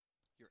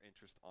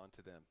interest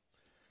onto them.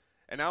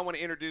 And now I want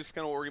to introduce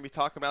kind of what we're going to be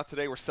talking about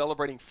today. We're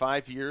celebrating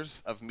 5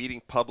 years of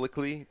meeting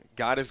publicly.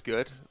 God is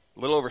good. A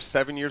little over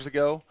 7 years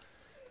ago,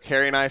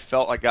 Carrie and I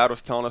felt like God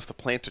was telling us to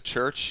plant a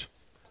church.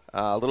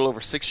 A little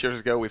over 6 years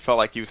ago, we felt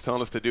like he was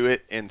telling us to do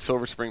it in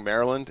Silver Spring,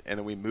 Maryland, and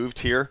then we moved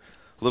here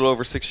a little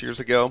over 6 years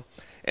ago.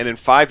 And then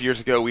 5 years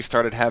ago, we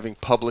started having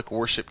public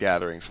worship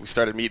gatherings. We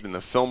started meeting in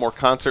the Fillmore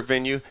concert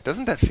venue.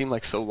 Doesn't that seem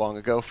like so long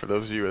ago for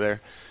those of you who were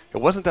there?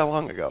 It wasn't that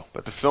long ago,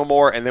 but the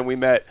Fillmore, and then we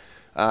met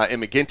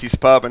in McGinty's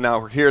Pub, and now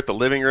we're here at the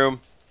living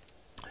room.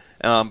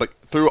 But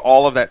through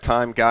all of that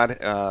time, God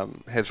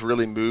has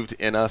really moved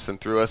in us and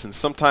through us, and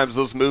sometimes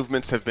those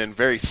movements have been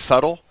very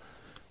subtle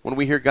when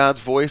we hear God's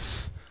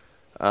voice,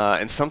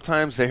 and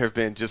sometimes they have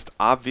been just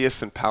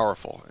obvious and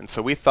powerful. And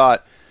so we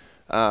thought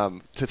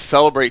to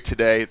celebrate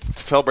today, to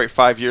celebrate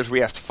 5 years,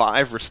 we asked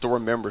 5 Restore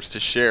members to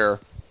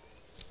share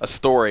a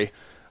story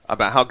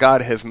about how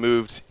God has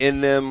moved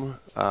in them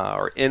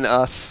or in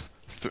us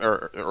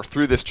or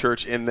through this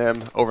church in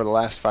them over the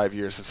last 5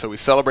 years. And so we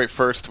celebrate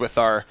first with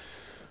our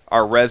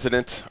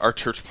resident, our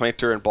church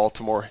planter in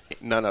Baltimore,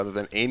 none other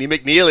than Andy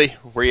McNeely.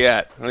 Where you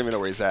at? I don't even know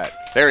where he's at.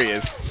 There he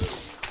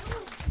is.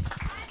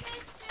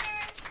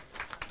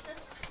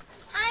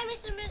 Hi,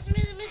 Mr.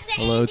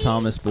 Hello,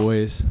 Thomas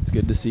boys. It's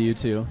good to see you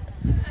too.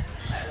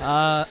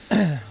 My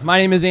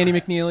name is Andy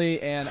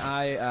McNeely, and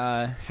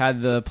I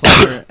had the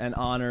pleasure and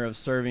honor of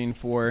serving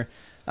for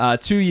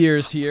 2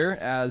 years here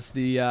as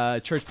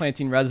the church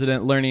planting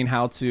resident, learning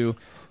how to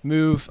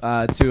move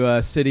to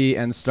a city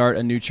and start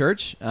a new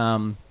church.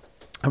 And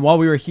while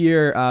we were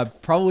here,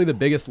 probably the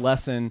biggest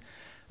lesson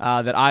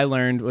that I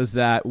learned was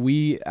that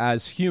we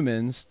as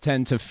humans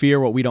tend to fear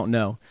what we don't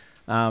know.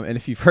 And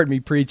if you've heard me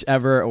preach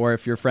ever, or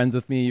if you're friends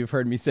with me, you've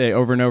heard me say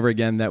over and over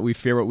again that we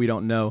fear what we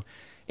don't know.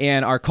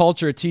 And our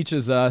culture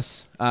teaches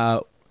us,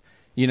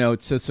 to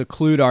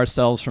seclude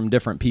ourselves from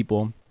different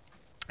people.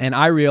 And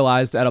I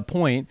realized at a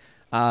point,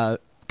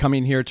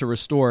 coming here to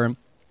Restore,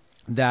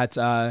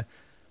 that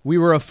we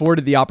were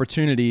afforded the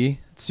opportunity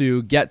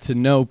to get to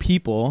know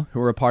people who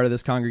were a part of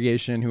this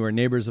congregation, who are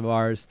neighbors of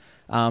ours,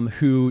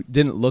 who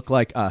didn't look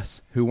like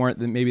us, who weren't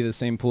maybe the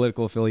same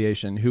political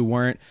affiliation, who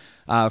weren't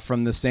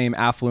from the same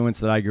affluence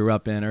that I grew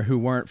up in, or who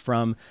weren't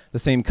from the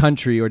same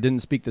country or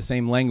didn't speak the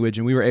same language.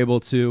 And we were able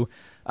to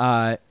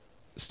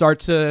start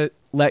to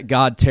let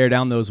God tear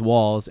down those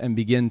walls and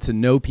begin to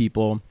know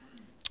people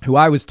who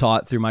I was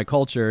taught through my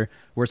culture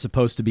were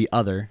supposed to be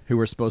other, who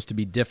were supposed to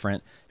be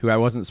different, who I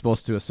wasn't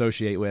supposed to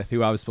associate with,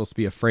 who I was supposed to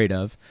be afraid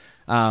of.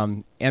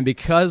 And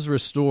because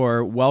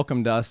Restore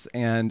welcomed us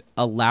and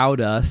allowed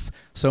us,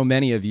 so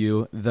many of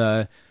you,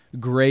 the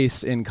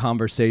grace in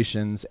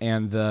conversations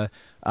and the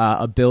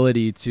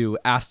ability to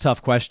ask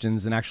tough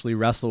questions and actually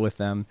wrestle with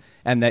them,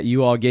 and that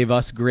you all gave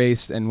us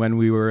grace, and when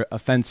we were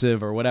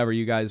offensive or whatever,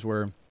 you guys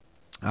were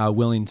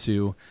willing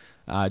to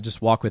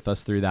just walk with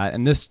us through that.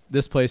 And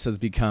this place has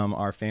become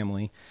our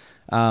family.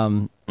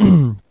 Part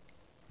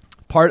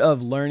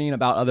of learning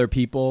about other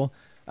people,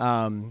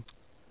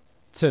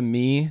 to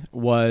me,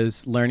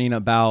 was learning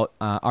about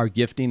our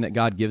gifting that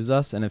God gives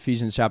us. In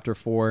Ephesians chapter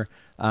 4,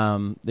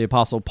 the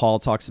Apostle Paul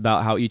talks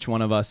about how each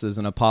one of us is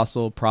an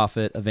apostle,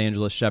 prophet,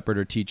 evangelist, shepherd,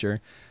 or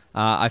teacher.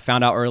 I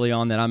found out early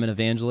on that I'm an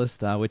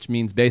evangelist, which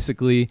means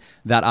basically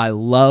that I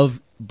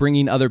love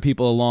bringing other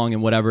people along in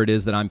whatever it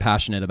is that I'm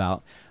passionate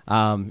about.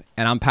 And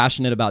I'm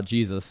passionate about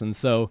Jesus. And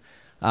so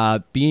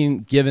being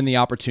given the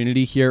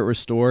opportunity here at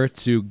Restore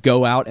to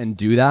go out and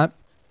do that,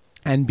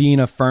 and being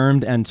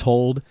affirmed and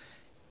told,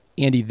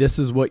 Andy, this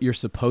is what you're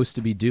supposed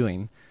to be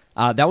doing.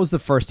 That was the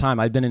first time.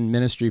 I'd been in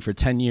ministry for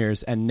 10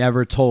 years and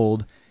never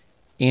told,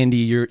 Andy,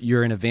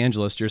 you're an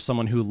evangelist. You're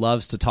someone who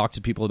loves to talk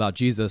to people about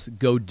Jesus.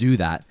 Go do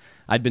that.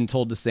 I'd been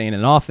told to stay in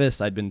an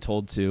office. I'd been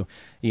told to,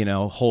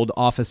 hold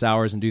office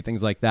hours and do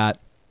things like that.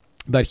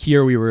 But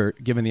here we were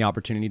given the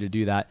opportunity to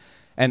do that.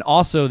 And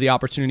also the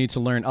opportunity to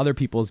learn other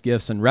people's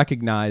gifts and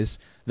recognize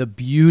the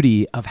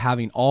beauty of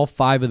having all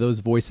 5 of those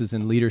voices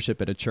in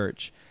leadership at a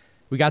church.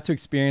 We got to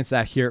experience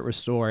that here at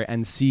Restore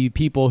and see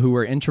people who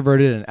were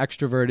introverted and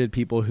extroverted,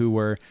 people who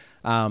were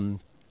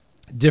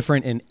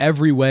different in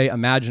every way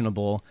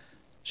imaginable,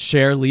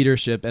 share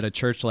leadership at a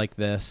church like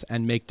this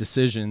and make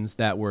decisions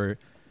that were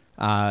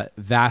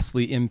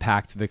vastly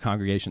impact the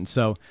congregation.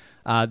 So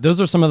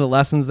those are some of the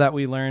lessons that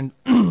we learned.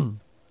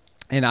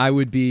 And I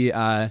would be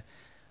a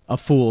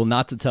fool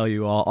not to tell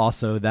you all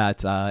also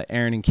that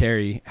Aaron and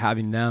Carrie,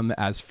 having them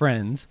as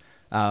friends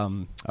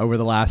over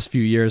the last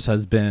few years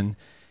has been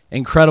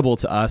incredible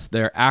to us.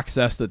 Their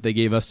access that they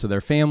gave us to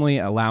their family,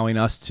 allowing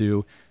us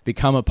to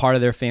become a part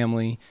of their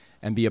family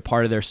and be a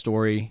part of their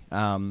story,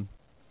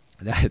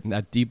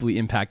 that deeply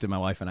impacted my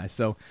wife and I.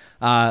 So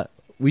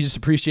we just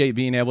appreciate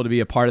being able to be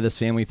a part of this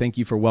family. Thank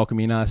you for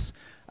welcoming us.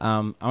 I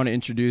want to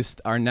introduce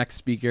our next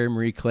speaker,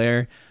 Marie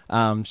Claire.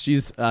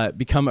 She's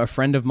become a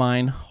friend of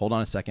mine. Hold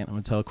on a second. I'm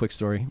going to tell a quick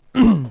story.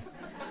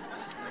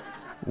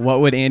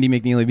 What would Andy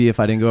McNeely be if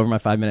I didn't go over my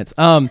 5 minutes?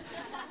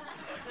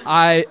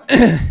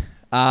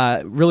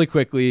 Really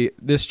quickly,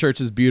 this church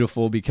is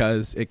beautiful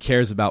because it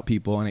cares about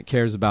people and it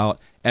cares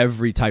about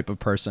every type of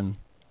person.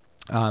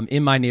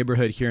 in my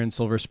neighborhood here in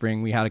Silver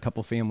Spring, we had a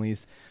couple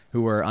families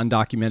who were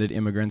undocumented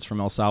immigrants from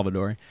El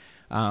Salvador.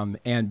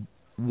 And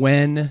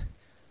when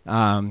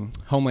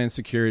Homeland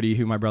Security,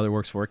 who my brother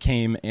works for,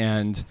 came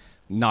and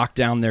knocked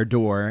down their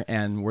door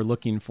and were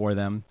looking for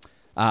them,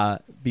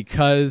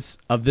 because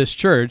of this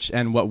church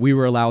and what we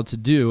were allowed to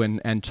do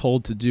and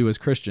told to do as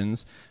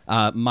Christians,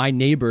 my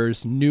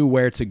neighbors knew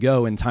where to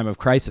go in time of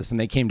crisis, and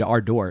they came to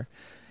our door.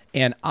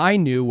 And I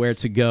knew where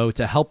to go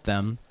to help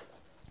them.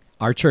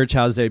 Our church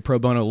has a pro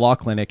bono law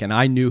clinic, and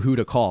I knew who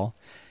to call.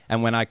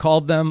 And when I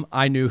called them,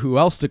 I knew who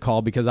else to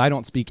call because I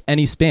don't speak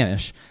any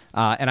Spanish.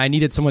 And I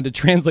needed someone to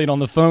translate on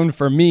the phone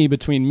for me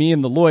between me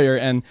and the lawyer,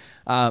 and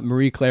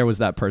Marie Claire was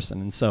that person.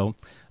 And so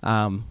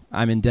I'm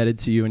indebted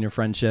to you and your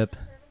friendship.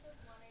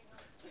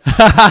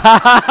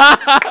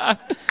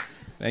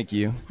 Thank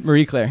you.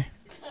 Marie Claire.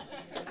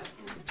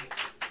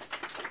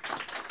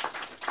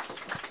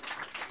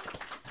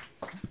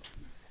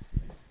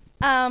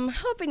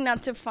 Hoping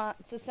not to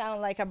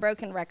sound like a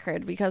broken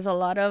record, because a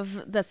lot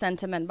of the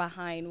sentiment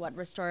behind what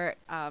Restore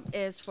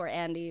is for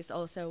Andy is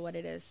also what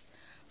it is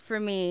for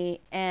me.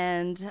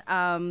 And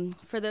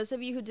for those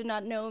of you who do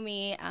not know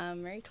me,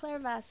 I'm Marie Claire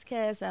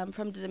Vasquez. I'm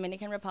from the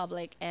Dominican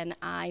Republic, and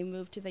I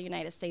moved to the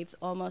United States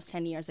almost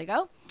 10 years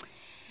ago.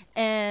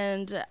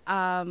 And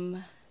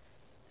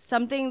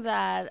something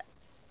that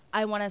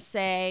I want to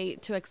say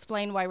to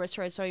explain why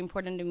Restore is so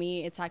important to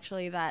me, it's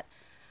actually that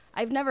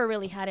I've never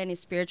really had any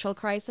spiritual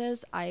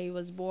crisis. I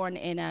was born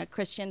in a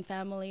Christian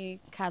family,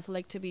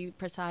 Catholic to be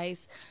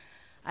precise.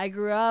 I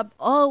grew up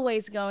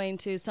always going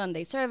to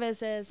Sunday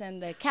services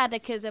and the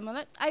catechism.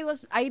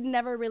 I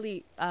never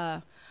really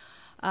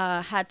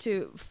had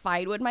to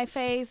fight with my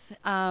faith.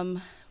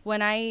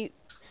 When I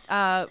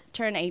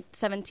turned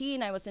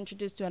 17, I was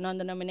introduced to a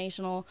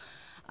non-denominational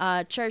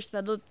church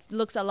that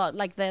looks a lot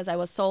like this. I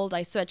was sold.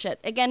 I switched it.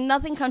 Again,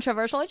 nothing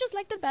controversial. I just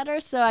liked it better,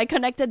 so I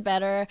connected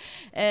better,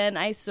 and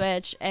I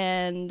switched.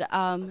 And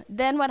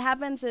then what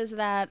happens is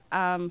that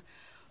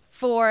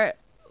for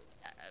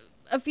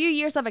a few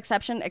years of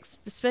exception,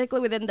 specifically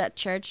within that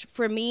church,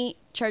 for me,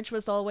 church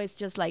was always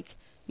just like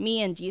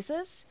me and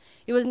Jesus.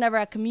 It was never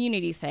a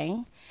community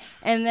thing.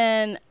 And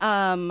then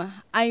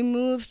I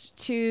moved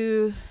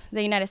to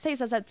the United States,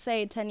 as I'd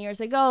say, 10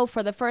 years ago.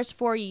 For the first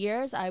 4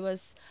 years,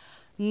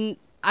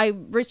 I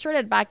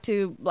resorted back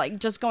to like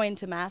just going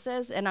to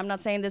masses, and I'm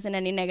not saying this in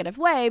any negative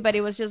way, but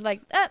it was just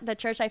like the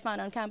church I found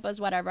on campus,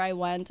 whatever I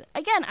went.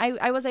 Again,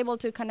 I was able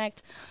to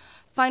connect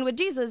fine with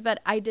Jesus, but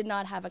I did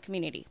not have a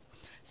community.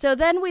 So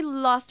then we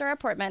lost our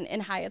apartment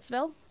in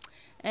Hyattsville,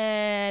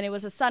 and it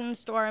was a sudden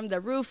storm. The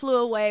roof flew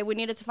away. We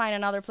needed to find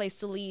another place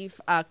to leave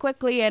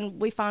quickly,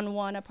 and we found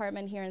one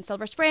apartment here in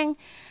Silver Spring.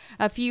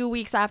 A few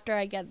weeks after,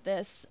 I get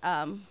this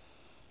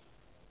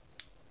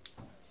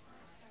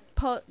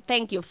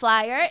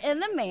flyer in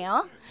the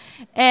mail,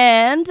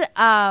 and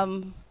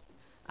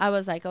I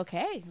was like,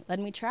 okay, let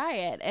me try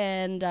it.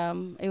 And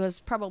it was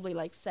probably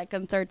like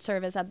second, third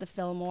service at the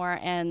Fillmore,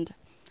 and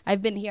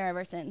I've been here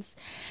ever since.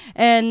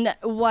 And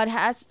what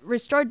has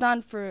Restore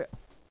done for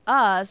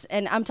us,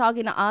 and I'm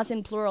talking to us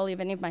in plural,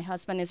 even if my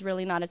husband is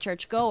really not a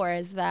church goer,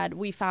 is that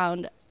we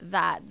found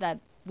that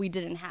we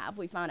didn't have.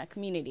 We found a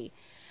community.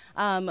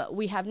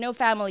 We have no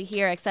family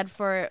here except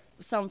for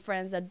some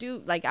friends that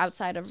do, like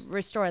outside of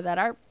Restore, that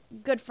are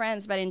good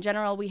friends, but in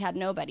general we had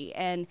nobody,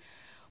 and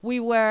we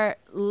were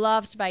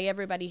loved by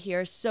everybody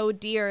here so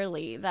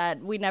dearly that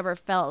we never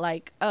felt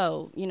like,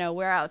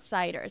 we're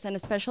outsiders. And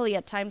especially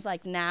at times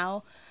like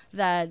now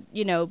that,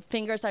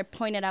 fingers are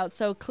pointed out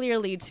so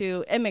clearly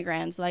to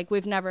immigrants, like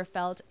we've never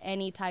felt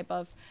any type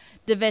of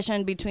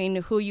division between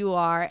who we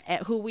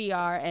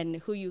are and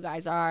who you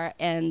guys are.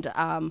 And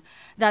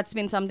that's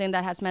been something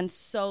that has meant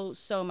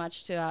so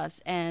much to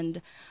us.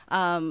 And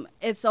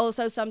it's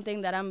also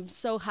something that I'm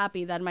so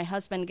happy that my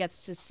husband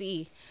gets to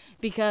see,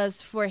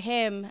 because for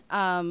him,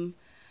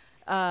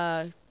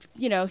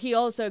 he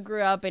also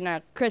grew up in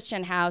a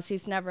Christian house.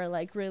 He's never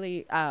like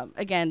really,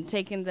 again,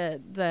 taken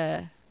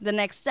the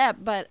next step,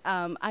 but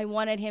I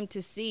wanted him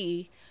to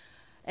see.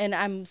 And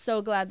I'm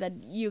so glad that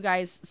you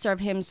guys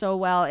serve him so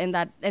well in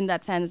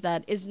that sense,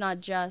 that it's not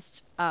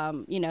just,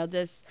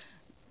 this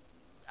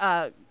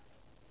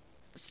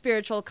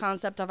spiritual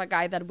concept of a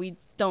guy that we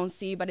don't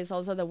see, but it's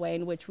also the way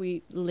in which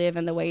we live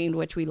and the way in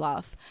which we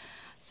love.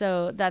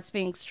 So that's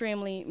been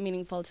extremely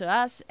meaningful to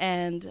us.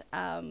 And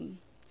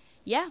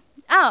yeah.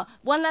 Oh,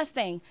 one last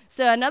thing.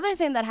 So another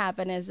thing that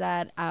happened is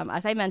that,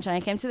 as I mentioned, I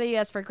came to the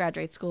U.S. for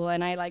graduate school,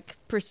 and I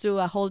pursue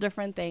a whole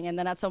different thing. And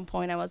then at some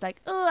point I was like,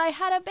 oh, I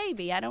had a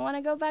baby. I don't want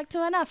to go back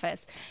to an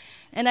office.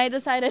 And I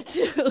decided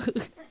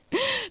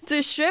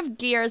to shift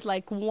gears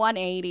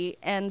 180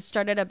 and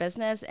started a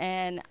business.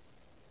 And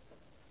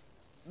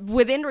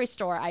within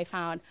Restore, I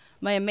found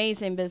my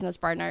amazing business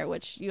partner,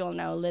 which you all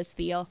know, Liz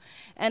Thiel.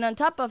 And on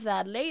top of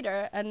that,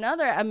 later,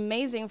 another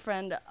amazing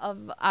friend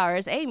of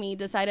ours, Amy,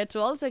 decided to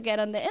also get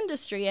on the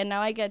industry. And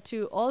now I get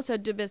to also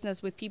do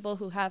business with people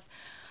who have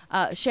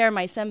share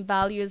my same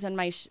values and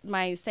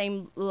my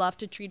same love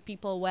to treat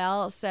people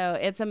well. So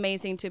it's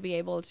amazing to be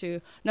able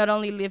to not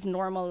only live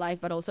normal life,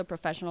 but also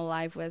professional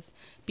life with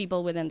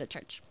people within the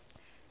church.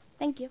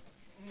 Thank you.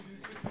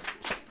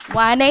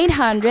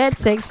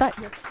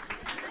 1-800-65.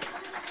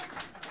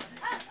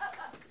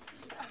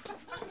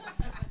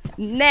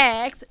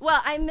 Next.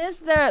 Well, I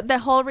missed the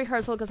whole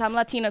rehearsal because I'm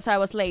Latino, so I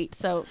was late.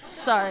 So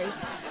sorry.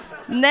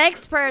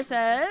 Next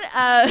person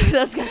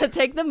that's going to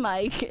take the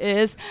mic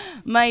is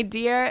my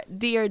dear,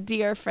 dear,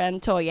 dear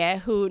friend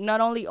Toye, who not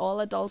only all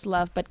adults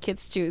love, but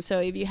kids too. So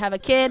if you have a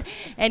kid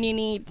and you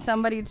need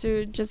somebody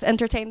to just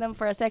entertain them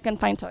for a second,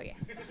 find Toye.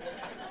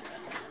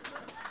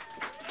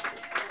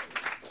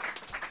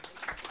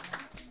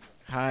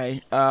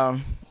 Hi,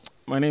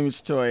 my name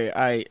is Toye.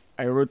 I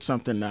wrote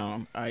something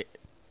down.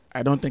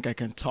 I don't think I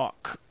can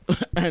talk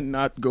and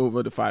not go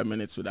over the 5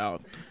 minutes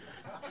without.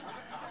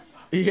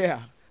 Yeah,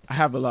 I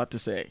have a lot to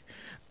say.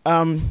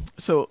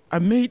 So I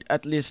made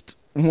at least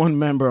one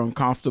member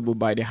uncomfortable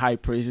by the high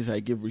praises I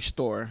give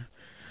Restore.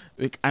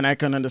 And I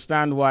can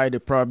understand why they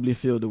probably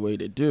feel the way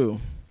they do.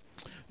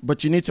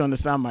 But you need to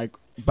understand my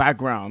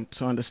background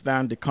to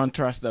understand the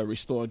contrast that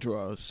Restore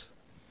draws.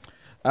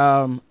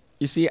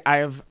 You see, I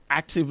have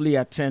actively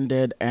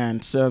attended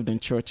and served in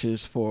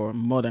churches for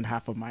more than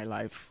half of my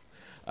life,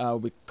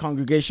 with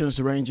congregations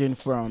ranging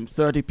from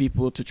 30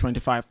 people to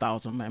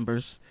 25,000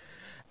 members.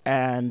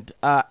 And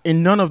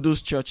in none of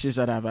those churches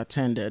that I've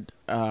attended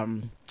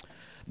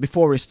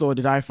before Restore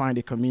did I find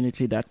a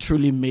community that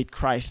truly made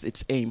Christ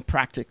its aim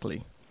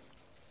practically.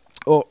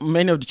 Or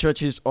many of the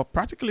churches, or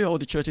practically all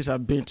the churches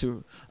I've been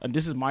to, and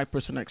this is my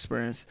personal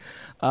experience,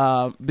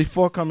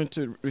 before coming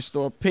to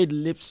Restore, paid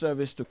lip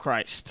service to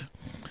Christ.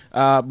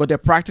 But their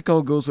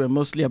practical goals were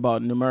mostly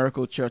about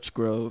numerical church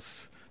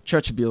growth,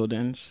 church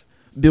buildings,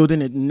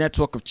 building a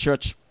network of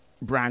church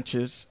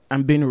branches,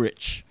 and being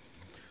rich.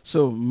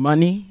 So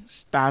money,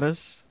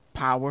 status,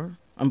 power,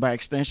 and by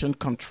extension,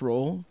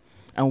 control,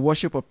 and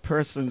worship of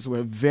persons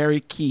were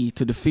very key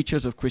to the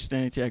features of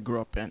Christianity I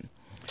grew up in.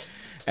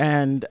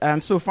 And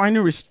so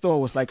finding Restore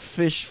was like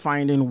fish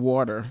finding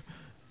water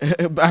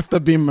after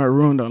being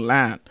marooned on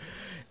land.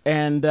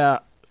 And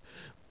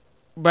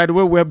by the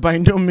way, we're by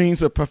no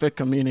means a perfect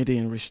community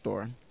in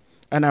Restore.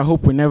 And I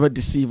hope we never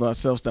deceive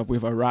ourselves that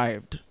we've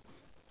arrived.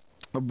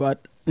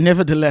 But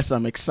nevertheless,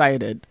 I'm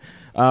excited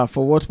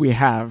for what we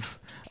have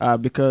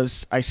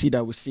because I see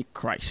that we seek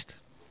Christ.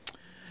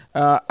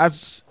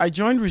 As I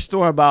joined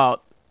Restore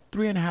about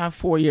 3.5,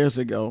 4 years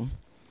ago,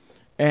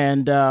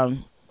 and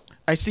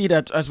I see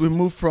that as we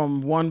move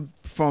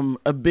from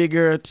a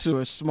bigger to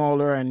a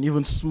smaller and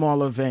even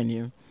smaller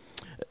venue,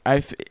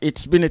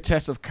 it's been a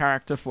test of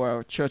character for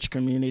our church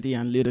community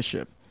and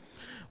leadership.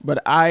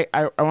 But I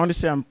want to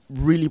say I'm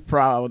really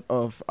proud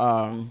of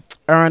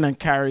Aaron and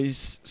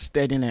Carrie's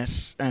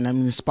steadiness, and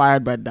I'm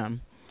inspired by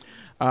them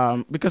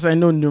because I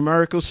know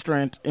numerical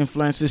strength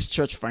influences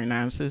church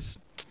finances.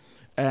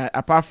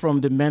 Apart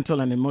from the mental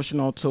and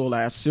emotional toll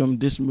I assume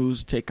these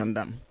moves take on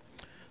them.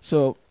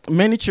 So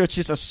many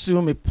churches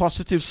assume a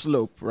positive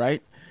slope,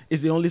 right,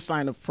 is the only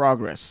sign of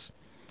progress.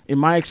 In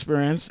my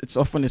experience, it's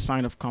often a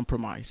sign of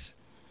compromise.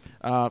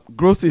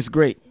 Growth is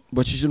great,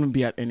 but it shouldn't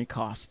be at any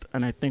cost.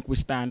 And I think we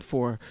stand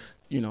for,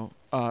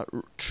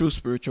 true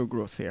spiritual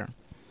growth here.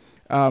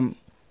 And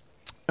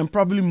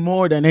probably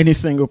more than any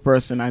single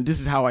person, and this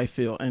is how I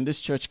feel, in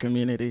this church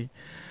community,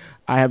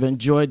 I have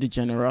enjoyed the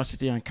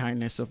generosity and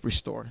kindness of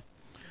Restore.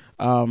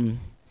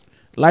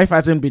 Life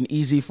hasn't been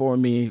easy for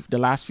me the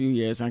last few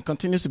years and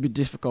continues to be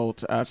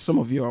difficult, as some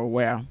of you are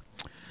aware.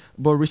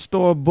 But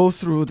Restore, both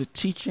through the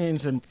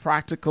teachings and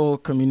practical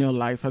communal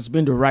life, has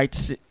been the right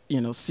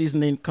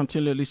seasoning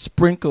continually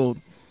sprinkled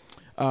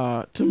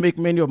to make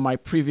many of my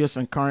previous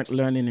and current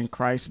learning in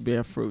Christ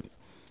bear fruit.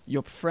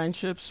 Your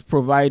friendships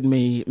provide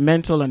me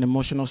mental and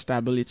emotional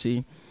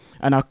stability,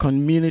 and our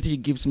community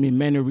gives me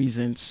many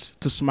reasons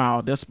to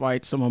smile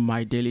despite some of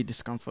my daily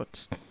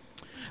discomforts.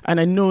 And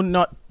I know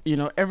not,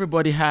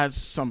 everybody has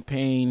some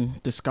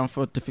pain,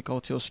 discomfort,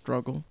 difficulty, or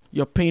struggle.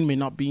 Your pain may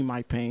not be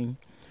my pain,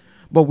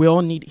 but we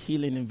all need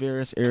healing in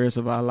various areas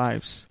of our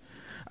lives.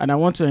 And I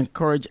want to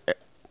encourage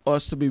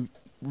us to be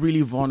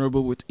really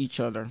vulnerable with each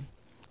other.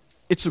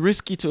 It's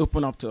risky to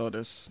open up to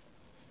others,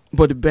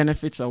 but the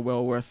benefits are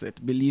well worth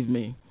it, believe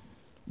me.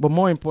 But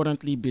more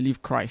importantly,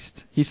 believe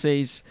Christ. He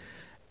says,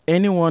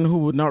 anyone who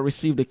would not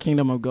receive the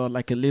kingdom of God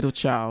like a little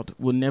child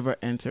will never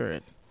enter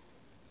it.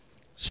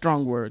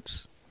 Strong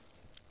words.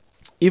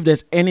 If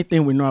there's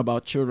anything we know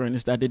about children,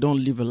 it's that they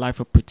don't live a life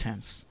of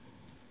pretense.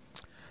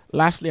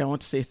 Lastly, I want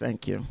to say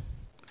thank you.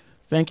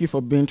 Thank you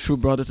for being true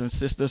brothers and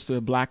sisters to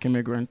a black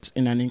immigrant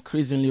in an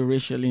increasingly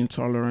racially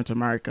intolerant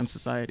American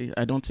society.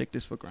 I don't take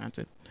this for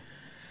granted.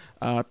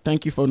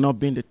 Thank you for not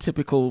being the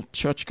typical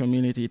church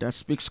community that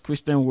speaks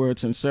Christian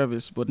words in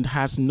service but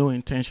has no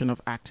intention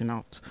of acting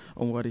out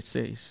on what it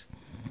says.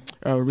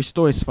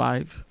 Restore is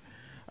 5.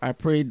 I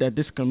pray that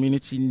this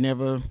community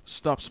never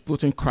stops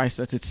putting Christ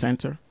at its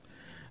center.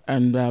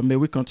 And may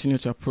we continue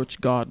to approach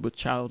God with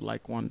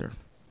childlike wonder.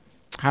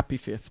 Happy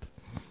 5th.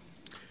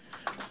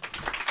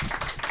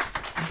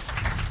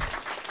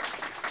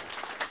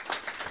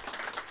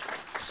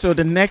 So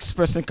the next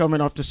person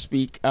coming up to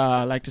speak,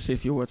 I'd like to say a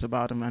few words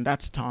about him, and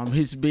that's Tom.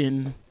 He's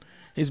been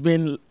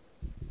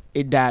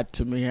a dad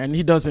to me, and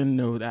he doesn't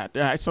know that.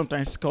 I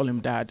sometimes call him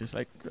dad. It's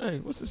like, hey,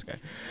 what's this guy?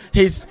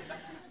 He's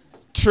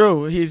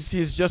true. He's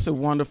just a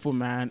wonderful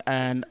man,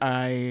 and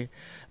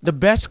the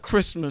best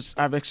Christmas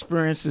I've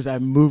experienced since I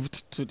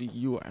moved to the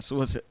U.S.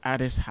 was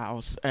at his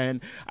house, and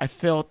I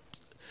felt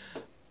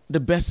the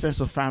best sense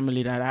of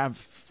family that I've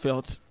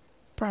felt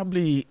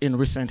probably in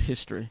recent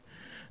history.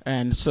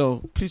 And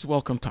so please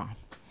welcome Tom.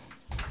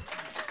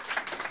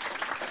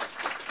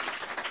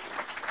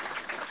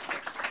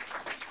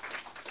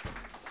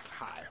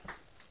 Hi.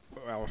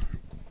 Well,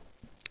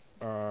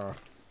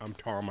 I'm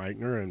Tom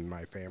Eichner, and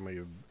my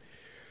family,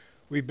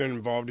 we've been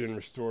involved in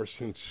Restore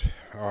since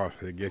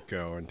the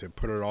get-go, and to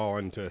put it all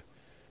into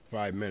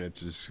 5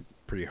 minutes is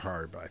pretty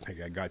hard, but I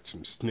think I got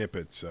some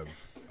snippets of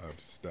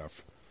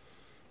stuff.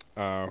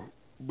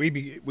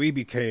 We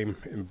became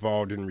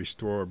involved in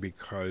Restore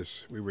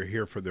because we were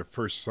here for the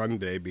first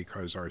Sunday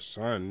because our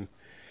son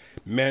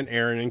met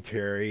Aaron and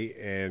Carrie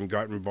and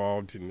got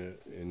involved in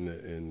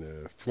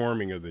the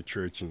forming of the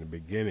church in the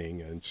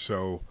beginning, and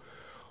so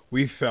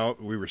we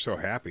were so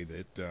happy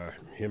that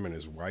him and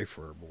his wife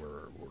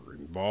were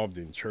involved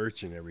in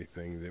church and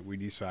everything that we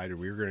decided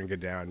we were going to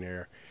go down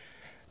there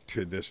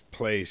to this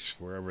place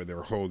wherever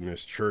they're holding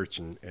this church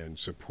and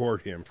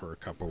support him for a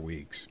couple of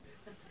weeks.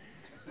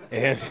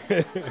 And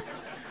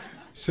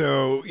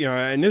so,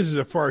 and this is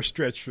a far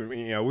stretch from,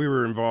 we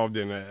were involved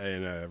in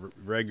a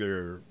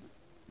regular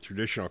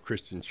traditional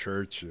Christian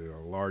church, a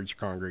large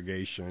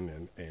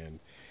congregation, and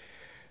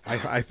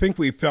I think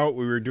we felt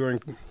we were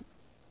doing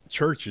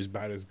church is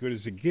about as good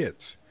as it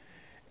gets.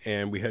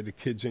 And we had the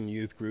kids in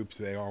youth groups.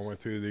 They all went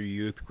through their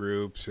youth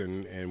groups,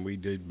 and we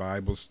did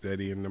Bible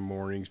study in the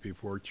mornings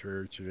before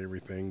church and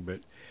everything.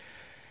 But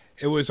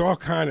it was all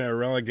kind of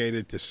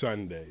relegated to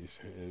Sundays.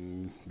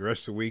 And the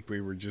rest of the week,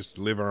 we were just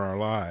living our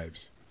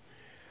lives.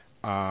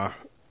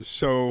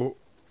 So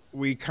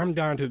we come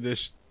down to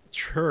this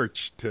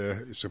church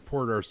to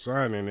support our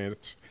son, and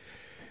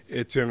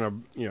it's in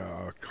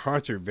a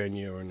concert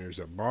venue, and there's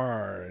a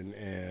bar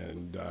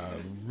and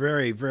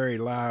very, very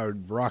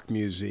loud rock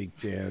music,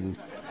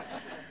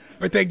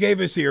 but they gave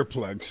us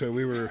earplugs, so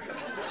we were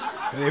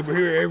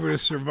able to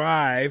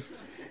survive,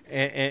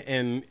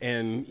 and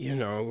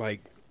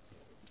like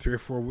 3 or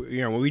 4,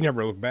 we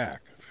never look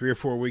back. 3 or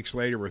 4 weeks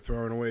later, we're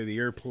throwing away the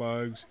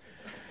earplugs,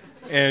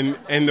 and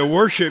the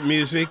worship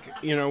music.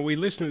 We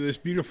listened to this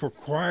beautiful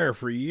choir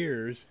for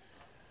years.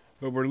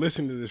 But we're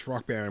listening to this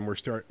rock band, and we're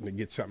starting to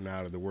get something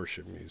out of the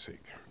worship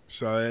music.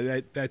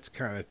 So that's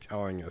kind of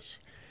telling us.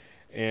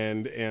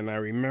 And I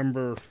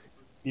remember,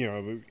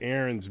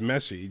 Aaron's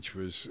message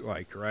was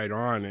like right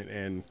on,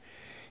 and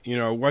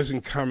it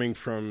wasn't coming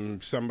from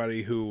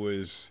somebody who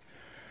was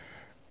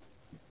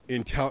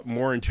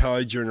more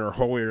intelligent or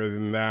holier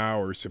than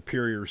thou or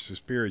superior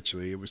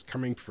spiritually. It was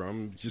coming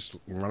from just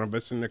one of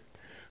us in the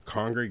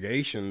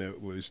congregation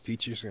that was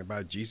teaching us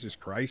about Jesus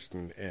Christ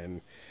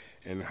and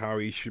how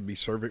we should be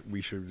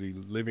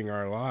living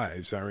our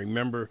lives. I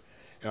remember,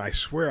 and I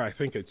swear I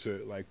think it's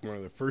like one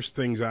of the first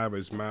things out of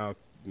his mouth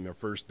in the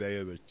first day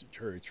of the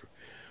church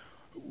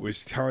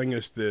was telling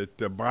us that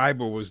the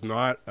Bible was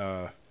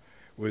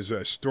was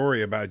a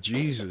story about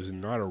Jesus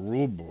and not a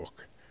rule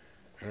book.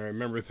 And I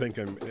remember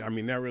thinking, that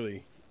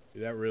really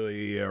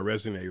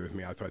resonated with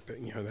me. I thought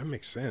that that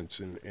makes sense,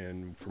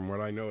 and from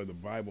what I know of the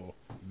Bible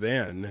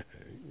then,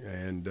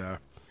 and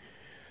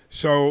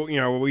so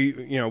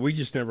we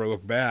just never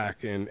look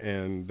back,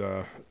 and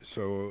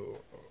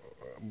so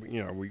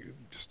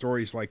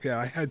stories like that.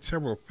 I had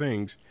several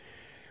things,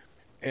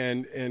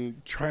 and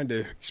trying to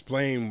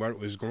explain what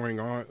was going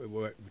on,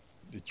 what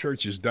the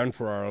church has done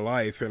for our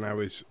life, and I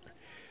was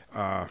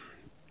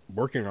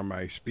working on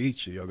my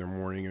speech the other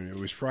morning, and it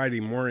was Friday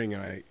morning,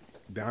 and I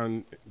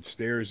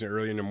downstairs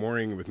early in the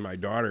morning with my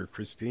daughter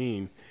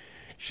Christine.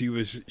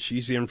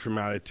 She's in from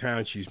out of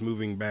town. She's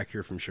moving back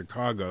here from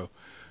Chicago.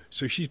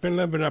 So she's been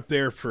living up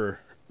there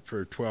for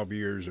 12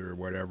 years or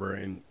whatever,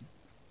 and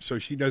so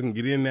she doesn't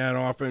get in that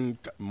often,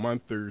 a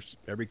month or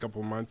every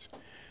couple of months.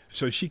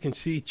 So she can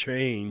see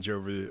change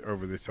over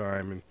the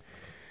time. And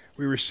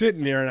we were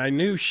sitting there, and I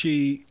knew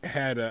she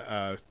had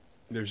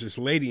there's this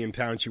lady in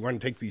town she wanted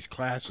to take these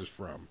classes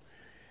from,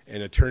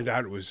 and it turned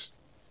out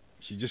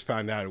she just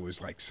found out it was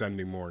like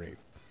Sunday morning.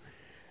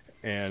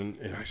 And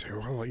I said,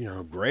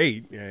 well,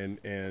 great,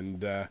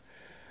 and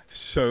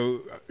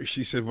so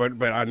she said,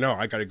 but I know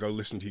I got to go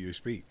listen to you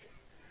speak.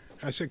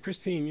 I said,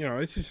 Christine,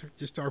 this is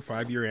just our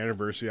 5-year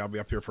anniversary. I'll be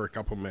up here for a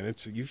couple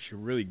minutes. You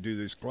should really do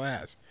this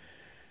class.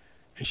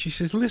 And she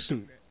says,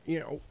 listen,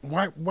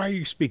 why are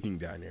you speaking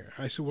down there?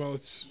 I said, well,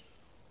 it's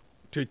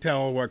to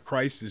tell what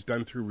Christ has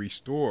done through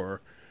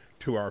Restore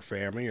to our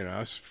family and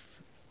us.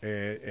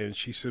 And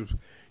she says,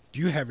 do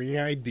you have any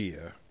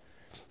idea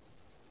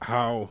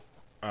how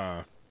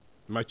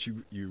much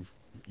you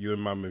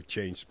and Mom have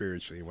changed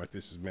spiritually and what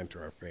this has meant to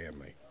our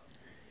family?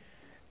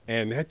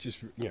 And that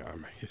just,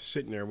 I'm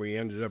sitting there. We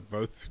ended up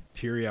both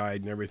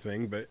teary-eyed and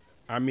everything. But,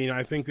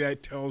 I think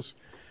that tells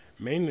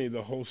mainly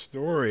the whole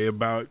story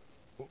about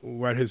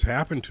what has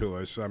happened to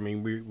us. I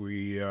mean,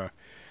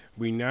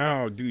 we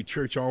now do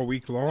church all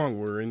week long.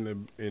 We're in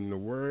the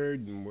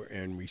Word,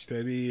 and we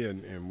study,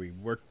 and we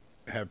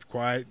have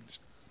quiet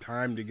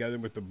time together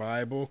with the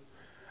Bible,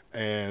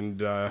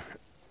 and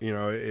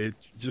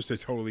it's just a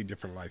totally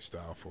different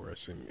lifestyle for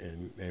us,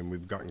 and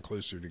we've gotten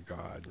closer to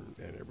God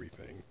and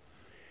everything.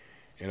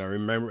 And I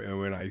remember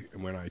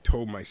when I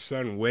told my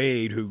son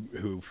Wade,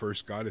 who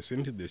first got us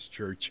into this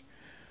church,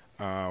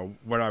 Aaron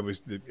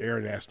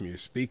asked me to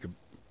speak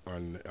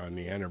on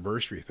the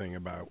anniversary thing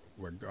about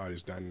what God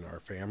has done in our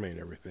family and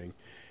everything.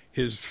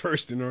 His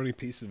first and only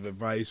piece of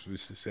advice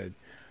was to say,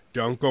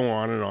 "Don't go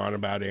on and on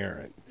about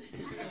Aaron."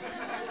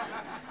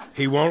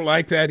 He won't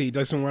like that. He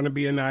doesn't want to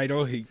be an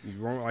idol. He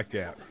won't like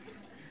that.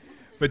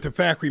 But the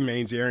fact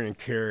remains, Aaron and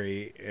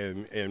Carrie,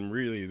 and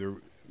really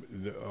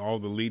all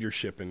the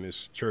leadership in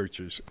this church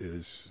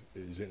is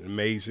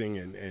amazing,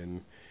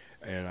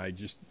 and I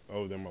just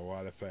owe them a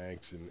lot of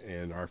thanks,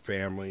 and our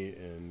family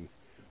and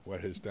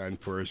what has done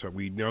for us.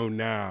 We know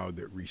now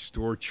that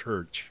Restore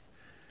Church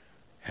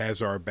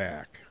has our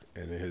back,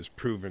 and it has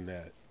proven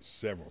that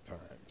several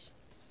times,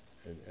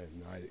 and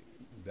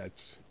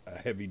that's a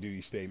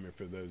heavy-duty statement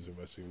for those of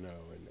us who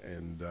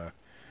know.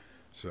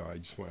 So I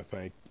just want to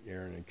thank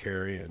Aaron and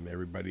Carrie and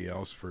everybody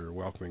else for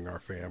welcoming our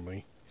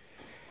family.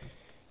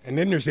 And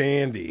then there's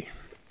Andy,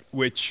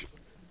 which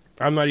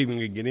I'm not even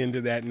going to get into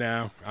that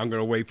now. I'm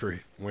going to wait for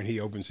when he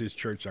opens his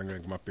church. I'm going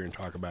to come up here and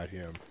talk about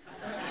him.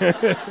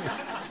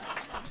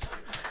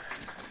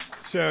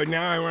 So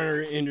now I want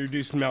to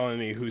introduce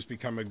Melanie, who's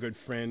become a good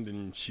friend,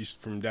 and she's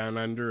from down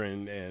under,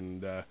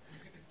 and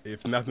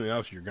if nothing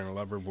else, you're going to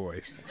love her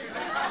voice.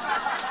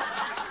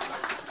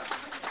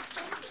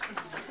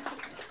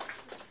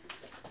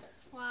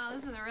 Wow,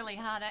 this is a really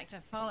hard act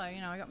to follow.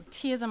 You know, I got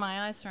tears in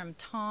my eyes from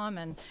Tom,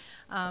 and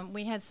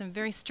we had some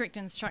very strict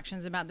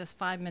instructions about this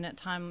 5-minute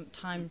time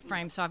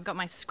frame. So I've got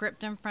my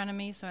script in front of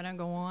me, so I don't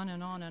go on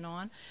and on and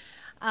on.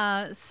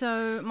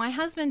 So my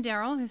husband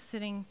Daryl, who's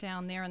sitting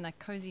down there in the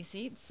cozy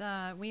seats,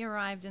 we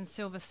arrived in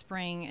Silver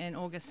Spring in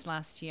August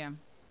last year,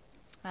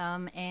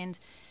 and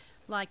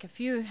like a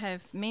few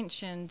have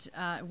mentioned,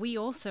 we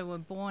also were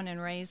born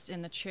and raised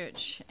in the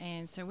church,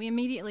 and so we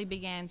immediately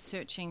began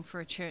searching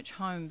for a church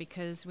home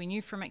because we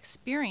knew from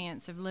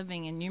experience of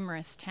living in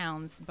numerous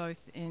towns,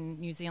 both in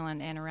New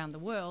Zealand and around the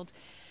world,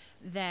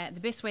 that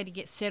the best way to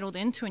get settled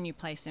into a new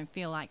place and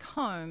feel like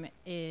home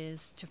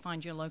is to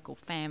find your local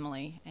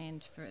family,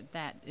 and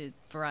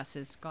for us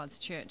is God's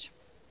church.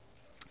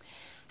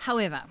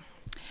 However,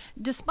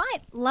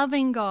 despite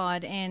loving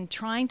God and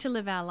trying to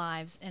live our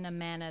lives in a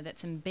manner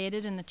that's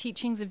embedded in the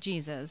teachings of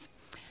Jesus,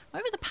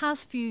 over the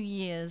past few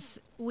years,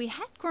 we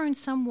had grown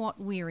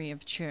somewhat weary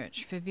of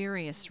church for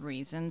various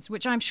reasons,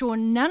 which I'm sure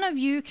none of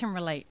you can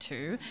relate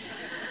to.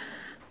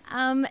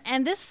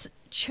 And this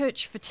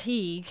church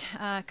fatigue,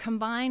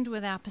 combined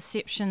with our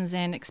perceptions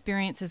and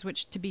experiences,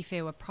 which, to be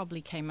fair,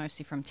 probably came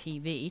mostly from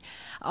TV,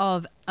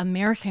 of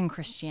American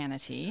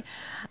Christianity,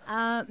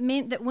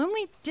 meant that when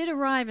we did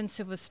arrive in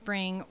Silver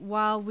Spring,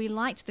 while we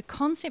liked the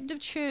concept of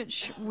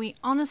church, we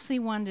honestly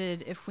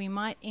wondered if we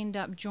might end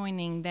up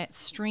joining that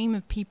stream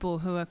of people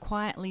who are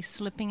quietly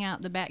slipping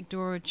out the back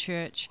door of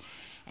church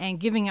and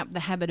giving up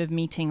the habit of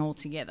meeting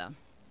altogether.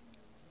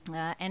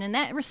 And in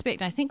that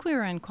respect, I think we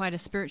were in quite a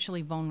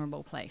spiritually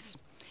vulnerable place.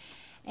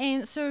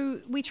 And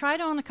so we tried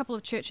on a couple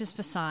of churches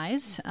for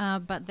size,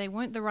 but they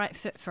weren't the right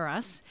fit for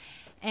us.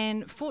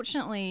 And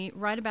fortunately,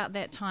 right about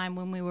that time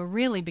when we were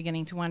really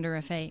beginning to wonder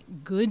if a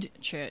good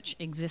church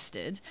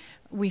existed,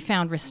 we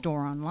found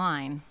Restore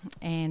online.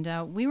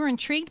 And we were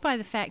intrigued by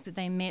the fact that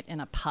they met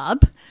in a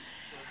pub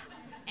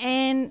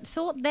and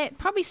thought that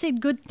probably said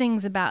good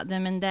things about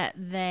them, and that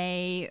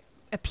they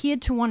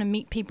appeared to want to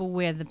meet people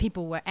where the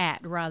people were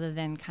at rather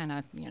than kind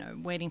of,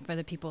 waiting for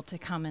the people to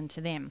come into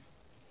them.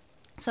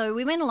 So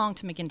we went along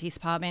to McGinty's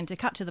pub, and to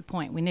cut to the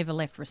point, we never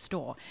left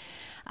Restore.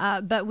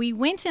 But we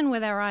went in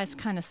with our eyes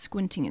kind of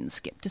squinting in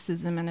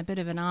skepticism and a bit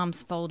of an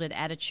arms-folded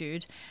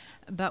attitude.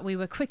 But we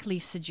were quickly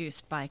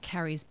seduced by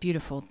Carrie's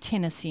beautiful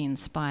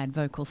Tennessee-inspired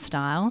vocal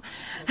style.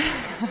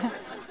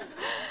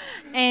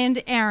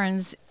 And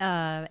Aaron's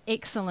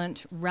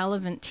excellent,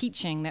 relevant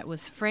teaching that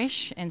was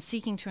fresh and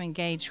seeking to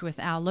engage with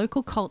our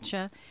local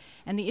culture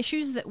and the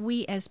issues that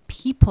we as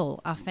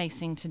people are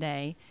facing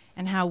today,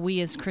 and how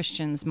we as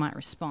Christians might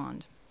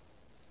respond.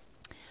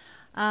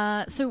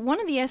 So one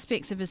of the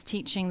aspects of his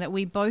teaching that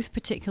we both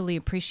particularly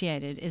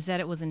appreciated is that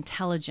it was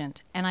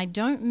intelligent, and I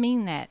don't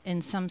mean that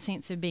in some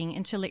sense of being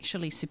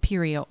intellectually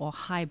superior or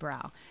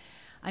highbrow.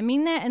 I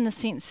mean that in the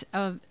sense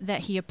of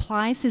that he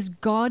applies his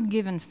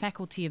God-given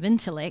faculty of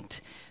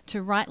intellect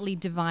to rightly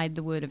divide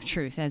the word of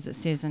truth, as it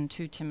says in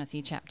 2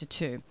 Timothy chapter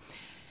 2.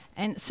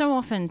 And so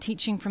often,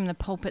 teaching from the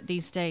pulpit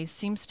these days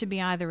seems to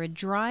be either a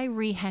dry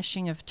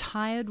rehashing of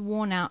tired,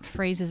 worn-out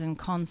phrases and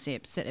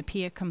concepts that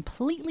appear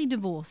completely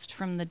divorced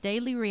from the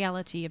daily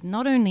reality of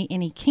not only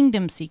any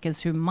kingdom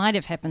seekers who might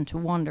have happened to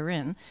wander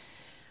in,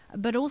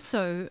 but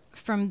also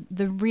from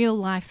the real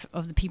life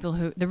of the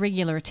people the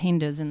regular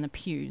attenders in the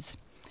pews.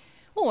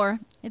 or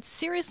it's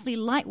seriously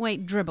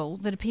lightweight dribble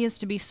that appears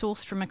to be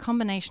sourced from a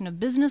combination of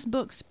business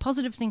books,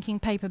 positive thinking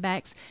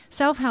paperbacks,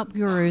 self-help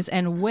gurus,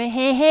 and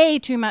way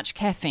too much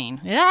caffeine.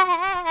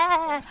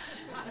 It's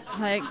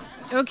like,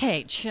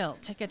 okay, chill.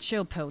 Take a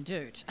chill pill,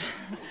 dude.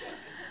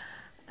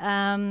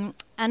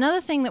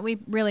 Another thing that we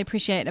really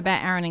appreciate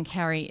about Aaron and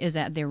Carrie is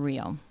that they're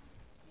real.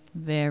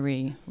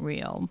 Very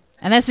real.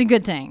 And that's a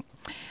good thing.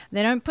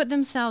 They don't put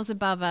themselves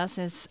above us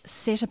as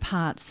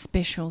set-apart,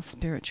 special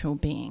spiritual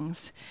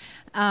beings.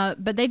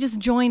 But they just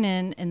join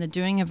in the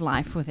doing of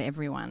life with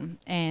everyone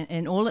and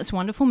in all its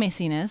wonderful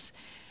messiness,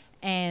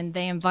 and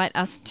they invite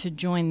us to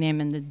join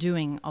them in the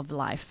doing of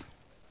life.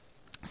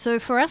 So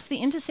for us, the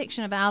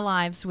intersection of our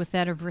lives with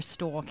that of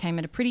Restore came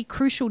at a pretty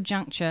crucial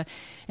juncture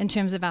in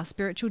terms of our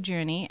spiritual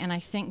journey, and I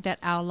think that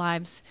our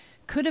lives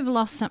could have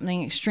lost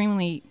something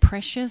extremely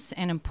precious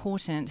and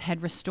important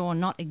had Restore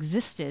not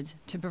existed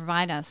to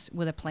provide us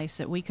with a place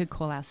that we could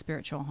call our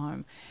spiritual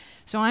home.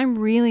 So I'm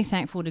really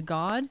thankful to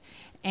God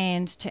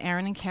and to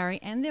Aaron and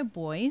Carrie and their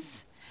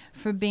boys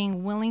for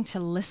being willing to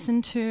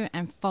listen to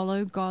and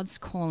follow God's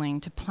calling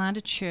to plant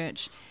a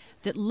church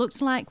that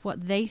looked like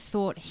what they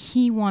thought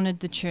He wanted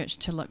the church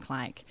to look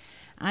like.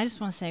 I just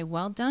want to say,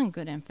 well done,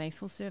 good and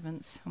faithful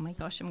servants. Oh my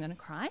gosh, I'm going to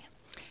cry.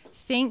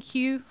 Thank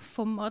you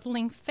for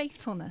modeling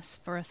faithfulness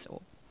for us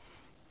all.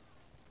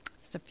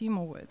 Just a few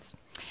more words.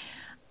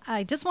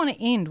 I just want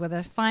to end with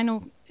a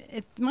final,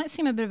 it might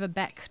seem a bit of a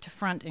back to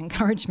front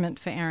encouragement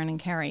for Aaron and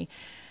Carrie.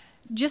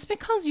 Just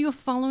because you're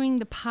following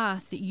the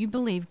path that you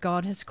believe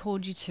God has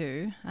called you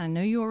to, I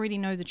know you already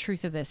know the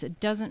truth of this, it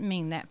doesn't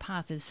mean that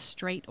path is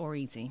straight or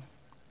easy.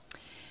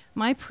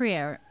 My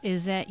prayer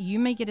is that you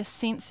may get a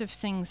sense of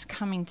things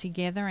coming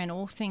together and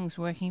all things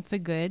working for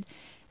good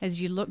as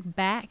you look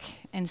back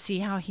and see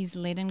how He's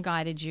led and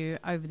guided you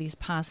over these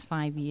past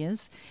 5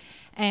 years.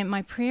 And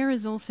my prayer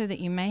is also that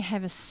you may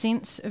have a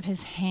sense of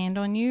His hand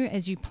on you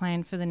as you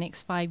plan for the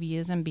next 5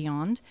 years and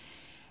beyond.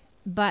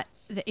 But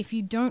that if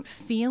you don't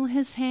feel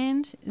His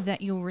hand,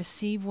 that you'll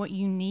receive what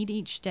you need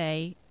each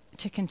day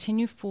to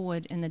continue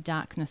forward in the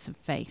darkness of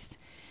faith.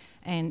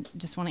 And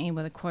just want to end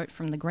with a quote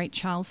from the great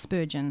Charles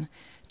Spurgeon: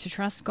 "To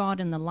trust God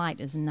in the light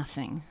is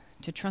nothing.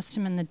 To trust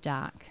Him in the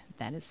dark,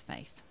 that is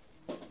faith."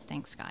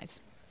 Thanks, guys.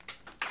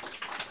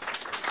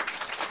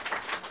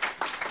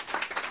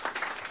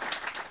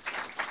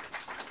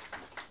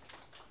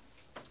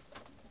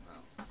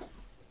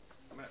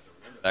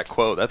 That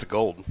quote, that's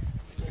gold.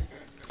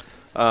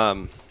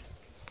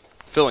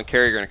 Phil and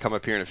Carrie are going to come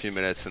up here in a few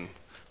minutes, and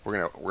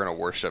we're gonna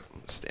worship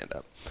and stand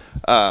up.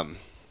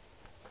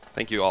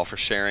 Thank you all for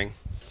sharing.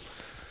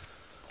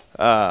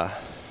 For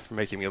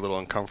making me a little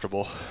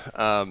uncomfortable.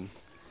 I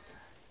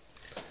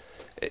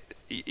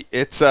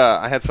had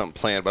something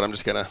planned, but I'm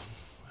gonna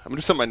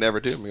do something I never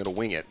do. I'm gonna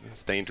wing it.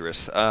 It's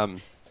dangerous.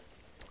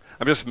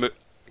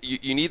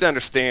 You need to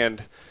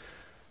understand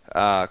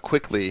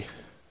quickly,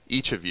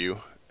 each of you,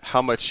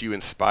 how much you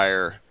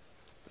inspire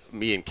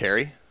me and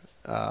Carrie,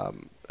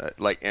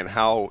 and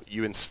how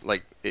you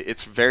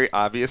it's very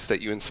obvious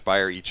that you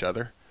inspire each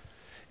other,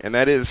 and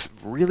that is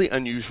really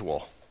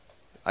unusual.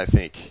 I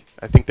think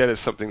that is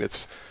something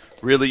that's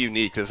really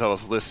unique, as I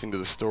was listening to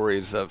the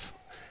stories of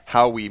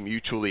how we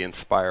mutually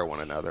inspire one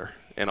another,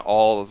 and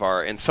all of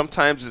our. And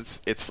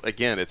sometimes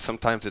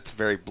sometimes it's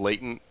very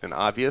blatant and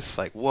obvious,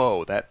 like,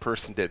 whoa, that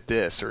person did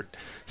this or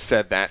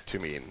said that to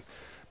me,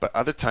 but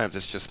other times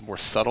it's just more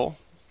subtle.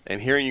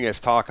 And hearing you guys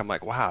talk, I'm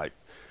like, wow.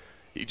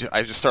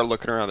 I just started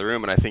looking around the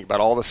room, and I think about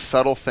all the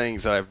subtle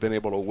things that I've been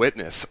able to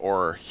witness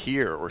or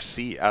hear or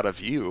see out of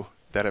you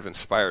that have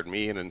inspired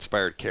me and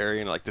inspired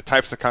Carrie, and like the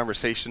types of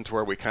conversations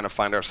where we kind of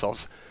find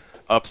ourselves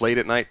up late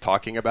at night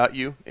talking about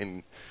you,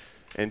 and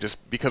just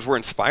because we're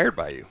inspired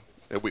by you.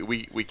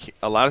 We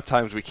a lot of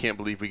times we can't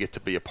believe we get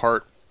to be a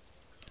part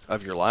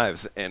of your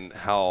lives, and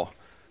how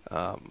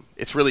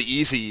it's really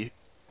easy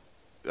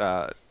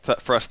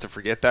for us to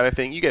forget that. I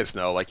think you guys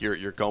know, like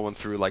you're going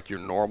through like your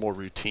normal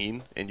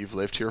routine, and you've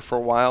lived here for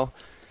a while,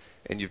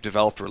 and you've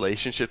developed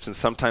relationships, and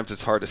sometimes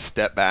it's hard to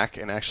step back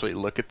and actually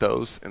look at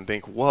those and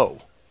think,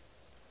 whoa,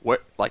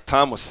 what, like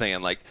Tom was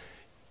saying, like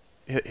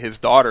his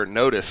daughter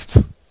noticed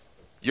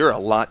you're a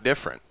lot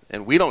different,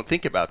 and we don't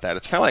think about that.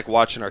 It's kind of like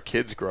watching our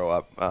kids grow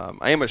up.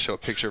 I am going to show a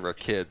picture of our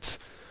kids,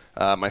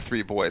 my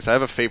 3 boys. I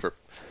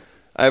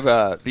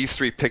have these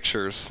 3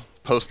 pictures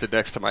posted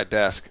next to my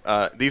desk.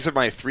 These are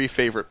my 3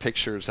 favorite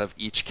pictures of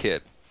each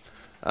kid.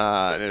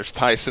 There's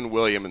Tyson,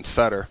 William, and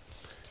Sutter.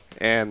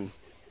 And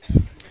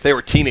if they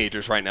were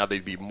teenagers right now,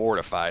 they'd be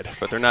mortified,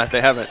 but they're not.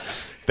 They haven't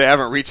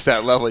reached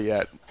that level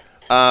yet.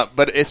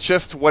 But it's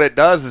just, what it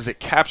does is it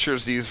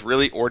captures these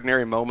really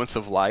ordinary moments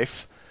of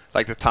life.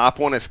 Like the top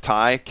one is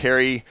Ty.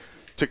 Carrie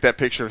took that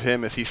picture of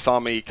him as he saw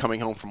me coming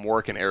home from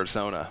work in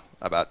Arizona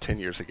about 10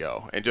 years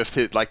ago, and just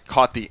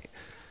caught the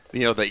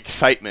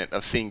excitement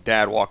of seeing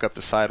Dad walk up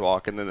the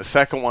sidewalk. And then the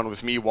second one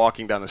was me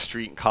walking down the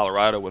street in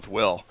Colorado with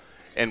Will,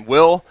 and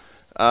Will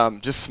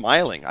just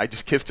smiling. I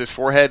just kissed his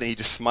forehead, and he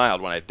just smiled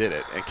when I did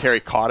it. And Carrie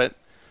caught it,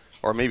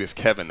 or maybe it was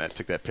Kevin that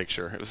took that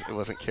picture. It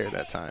wasn't Carrie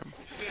that time.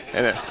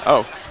 And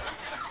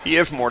He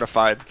is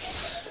mortified.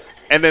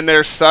 And then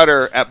there's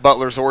Sutter at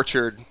Butler's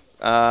Orchard,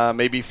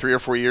 maybe 3 or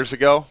 4 years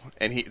ago,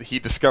 and he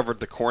discovered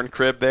the corn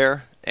crib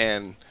there,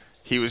 and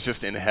he was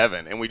just in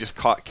heaven. And we just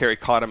Carrie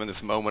caught him in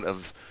this moment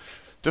of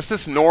just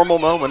this normal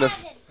moment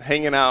of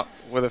hanging out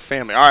with a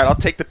family. All right, I'll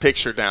take the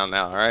picture down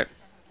now, all right?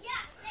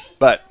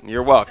 But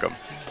you're welcome.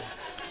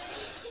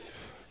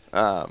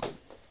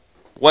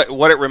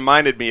 What it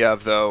reminded me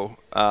of, though,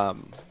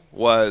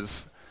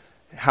 was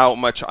how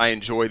much I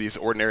enjoy these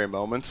ordinary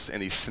moments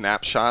and these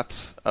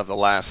snapshots of the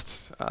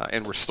last,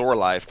 and Restore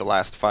Life, the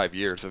last 5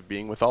 years of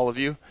being with all of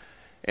you.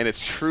 And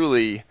it's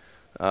truly,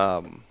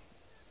 there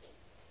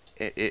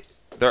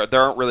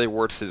aren't really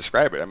words to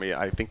describe it. I mean,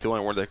 I think the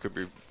only word that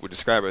would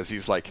describe it is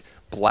these like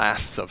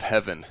blasts of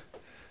heaven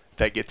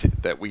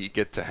that we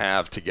get to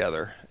have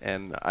together.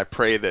 And I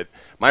pray that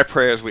my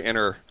prayer as we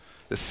enter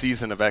the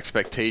season of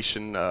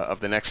expectation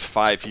of the next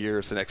 5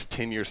 years, the next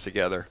 10 years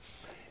together,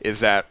 is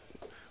that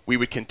we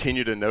would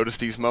continue to notice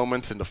these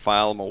moments and to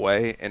file them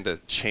away and to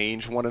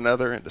change one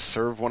another and to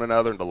serve one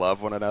another and to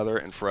love one another,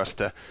 and for us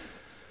to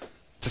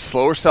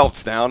slow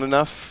ourselves down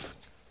enough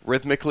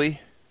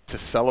rhythmically to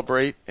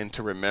celebrate and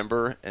to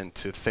remember and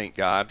to thank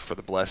God for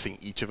the blessing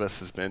each of us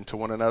has been to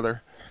one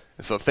another.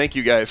 And so thank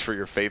you guys for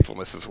your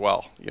faithfulness as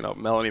well. You know,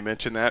 Melanie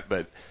mentioned that,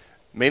 but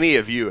many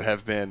of you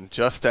have been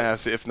just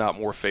as, if not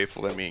more,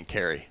 faithful than me and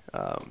Carrie.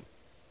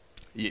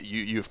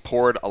 You've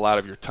poured a lot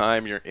of your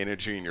time, your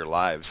energy, and your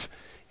lives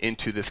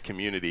into this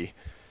community,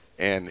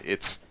 and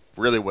it's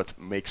really what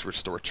makes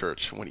Restore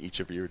Church when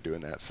each of you are doing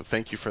that. So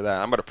thank you for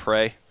that. I'm going to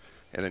pray,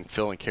 and then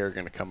Phil and Carrie are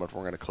going to come up.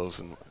 We're going to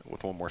close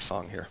with one more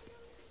song here.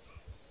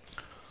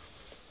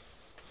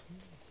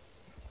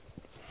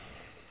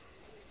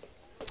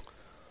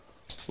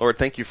 Lord,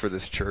 thank you for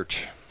this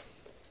church.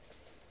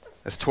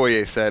 As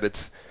Toye said,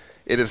 it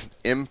is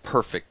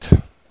imperfect.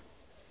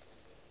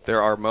 There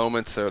are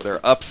moments, there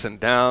are ups and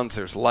downs,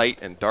 there's light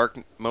and dark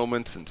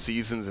moments and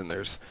seasons, and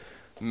there's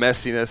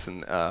messiness,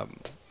 and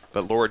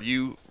but Lord,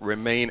 you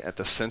remain at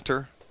the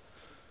center,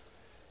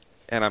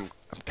 and I'm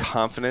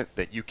confident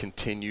that you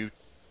continue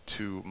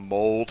to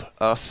mold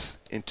us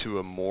into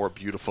a more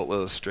beautiful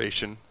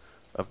illustration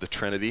of the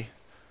Trinity,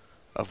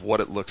 of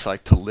what it looks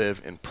like to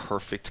live in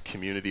perfect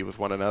community with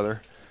one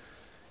another.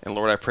 And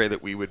Lord, I pray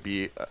that we would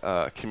be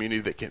a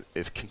community that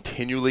is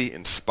continually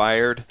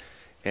inspired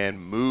and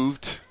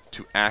moved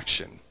to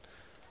action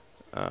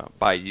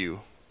by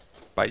you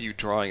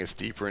drawing us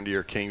deeper into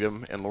your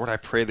kingdom. And Lord, I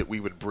pray that we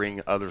would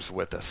bring others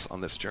with us on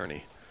this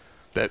journey,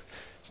 that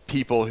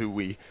people who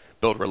we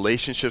build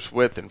relationships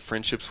with and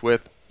friendships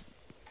with,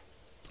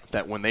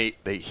 that when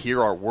they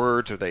hear our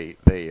words or they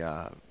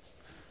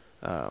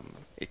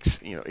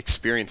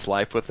experience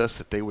life with us,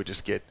 that they would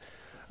just get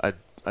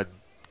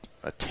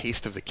a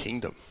taste of the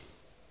kingdom,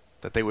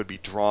 that they would be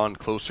drawn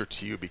closer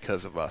to you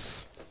because of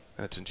us.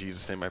 And it's in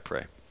Jesus' name I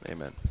pray.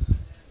 Amen.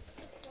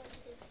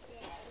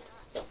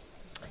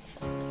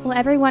 Well,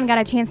 everyone got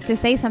a chance to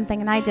say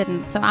something, and I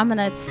didn't, so I'm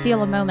going to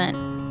steal a moment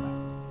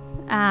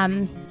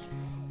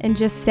and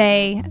just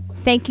say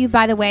thank you,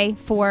 by the way,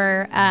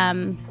 for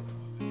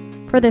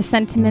the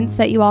sentiments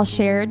that you all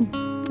shared.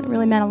 It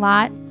really meant a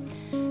lot.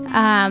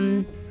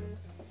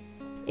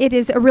 It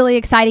is a really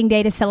exciting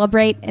day to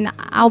celebrate, and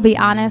I'll be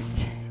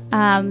honest,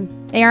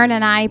 Aaron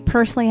and I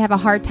personally have a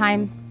hard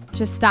time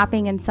just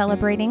stopping and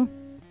celebrating.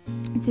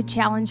 It's a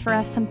challenge for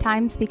us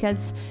sometimes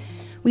because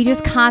we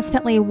just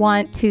constantly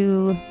want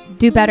to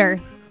do better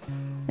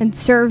and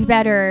serve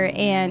better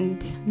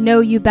and know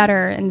you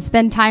better and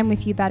spend time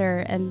with you better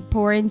and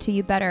pour into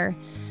you better.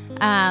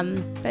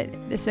 But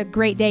this is a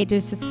great day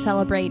just to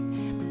celebrate.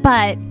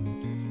 But,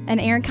 and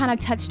Aaron kind of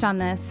touched on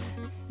this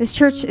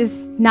church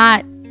is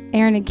not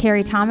Aaron and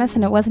Carrie Thomas,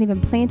 and it wasn't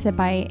even planted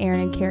by Aaron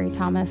and Carrie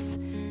Thomas.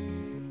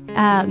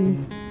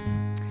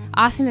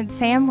 Austin and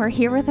Sam were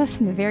here with us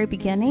from the very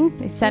beginning.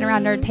 They sat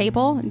around our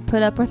table and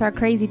put up with our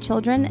crazy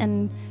children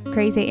and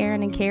crazy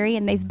Aaron and Carrie,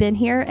 and they've been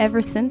here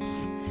ever since,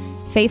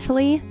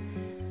 faithfully.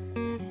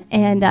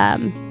 And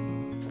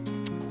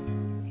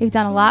we've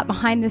done a lot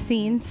behind the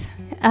scenes.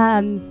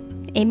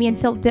 Amy and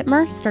Phil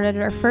Dittmer started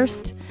our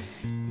first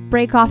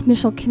break-off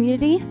missional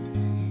community.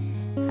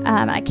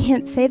 I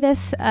can't say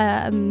this.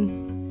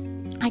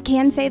 I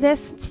can say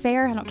this. It's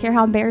fair. I don't care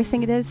how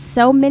embarrassing it is.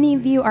 So many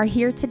of you are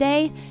here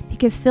today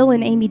because Phil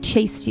and Amy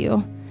chased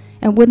you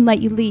and wouldn't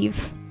let you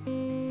leave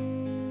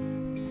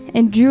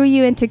and drew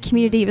you into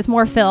community. It was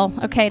more Phil,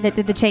 okay, that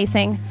did the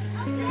chasing.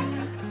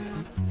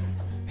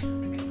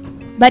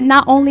 But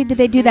not only did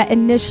they do that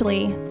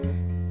initially,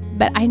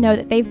 but I know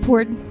that they've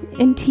poured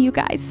into you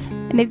guys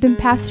and they've been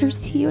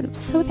pastors to you, and I'm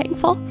so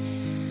thankful.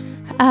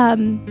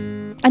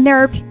 And there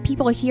are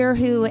people here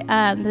who,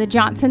 the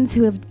Johnsons,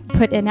 who have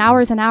put in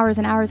hours and hours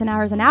and hours and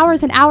hours and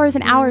hours and hours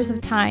and hours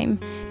of time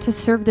to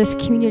serve this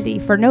community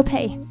for no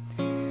pay,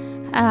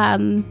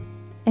 and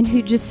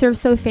who just serve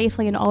so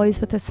faithfully and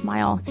always with a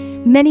smile.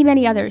 Many,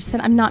 many others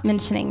that I'm not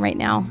mentioning right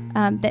now,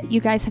 that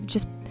you guys have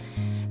just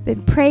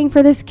been praying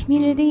for this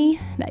community,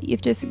 that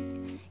you've just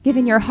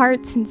given your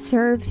hearts and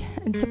served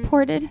and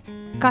supported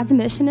God's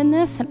mission in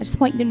this. And I just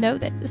want you to know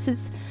that this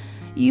is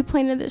You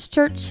planted this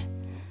church,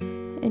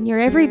 and you're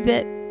every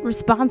bit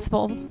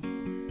responsible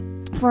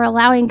for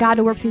allowing God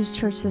to work through this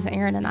church as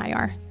Aaron and I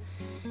are.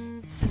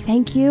 So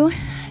thank you.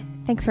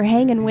 Thanks for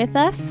hanging with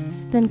us.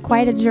 It's been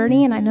quite a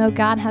journey, and I know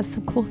God has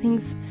some cool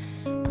things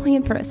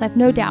planned for us. I have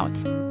no doubt.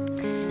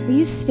 Will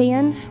you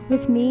stand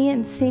with me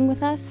and sing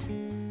with us?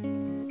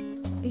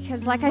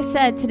 Because like I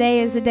said, today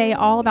is a day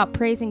all about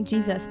praising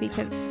Jesus,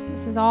 because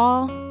this is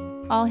all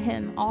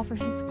Him, all for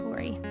His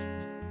glory.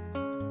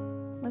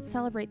 Let's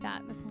celebrate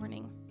that this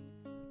morning.